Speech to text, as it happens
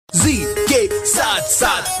जी के साथ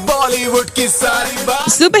साथ बॉलीवुड की सारी बात।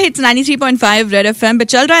 सुपर हिट्स 93.5 रेड एफएम पे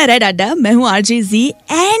चल रहा है रेड अड्डा। मैं हूँ RJ ji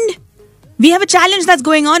and we have a challenge that's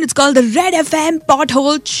going on. It's called the red FM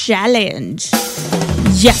pothole challenge.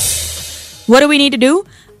 Yes. What do we need to do?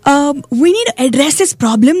 We need to address this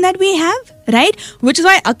problem that we have, right? Which is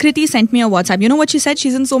why Akriti sent me a WhatsApp. You know what she said?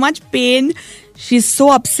 She's in so much pain. She's so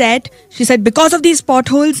upset. She said, because of these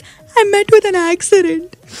potholes, I met with an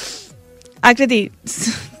accident. Akriti,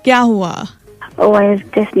 क्या हुआ? Oh, I was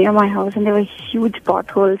just near my house and there were huge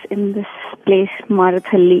potholes in this place,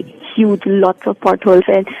 Marathalli. Huge, lots of potholes,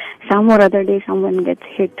 and some or other day someone gets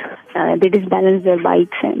hit. They disbalance their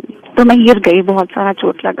bikes and तो मैं गिर गई, बहुत सारा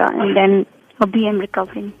चोट लगा, and then अभी I'm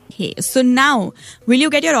recovering. Okay, so now, will you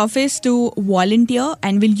get your office to volunteer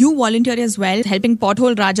and will you volunteer as well, helping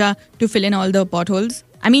Pothole Raja to fill in all the potholes?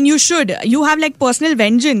 I mean, you should. You have like personal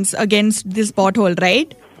vengeance against this pothole, right?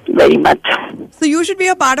 Very much. So you should be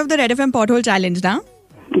a part of the Red FM Pothole Challenge, ना?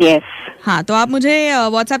 Yes. हाँ, तो आप मुझे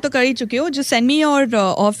WhatsApp तो कर ही चुके हो. Just send me your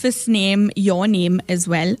office name, your name as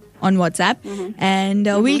well on WhatsApp, and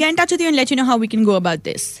we'll get in touch with you and let you know how we can go about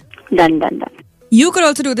this. Done. You could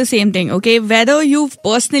also do the same thing, okay? Whether you've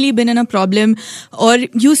personally been in a problem or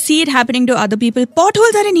you see it happening to other people,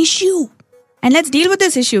 potholes are an issue. And let's deal with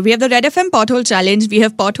this issue. We have the Red FM Pothole Challenge. We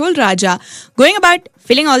have Pothole Raja going about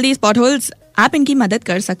filling all these potholes. आप इनकी मदद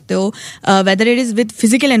कर सकते हो. Whether it is with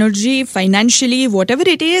physical energy, financially, whatever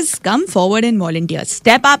it is, come forward and volunteer.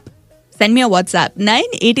 Step up. Send me a WhatsApp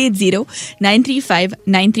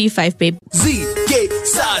 9880-935-935 पे. जी के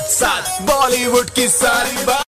साथ साथ बॉलीवुड की सारी बात.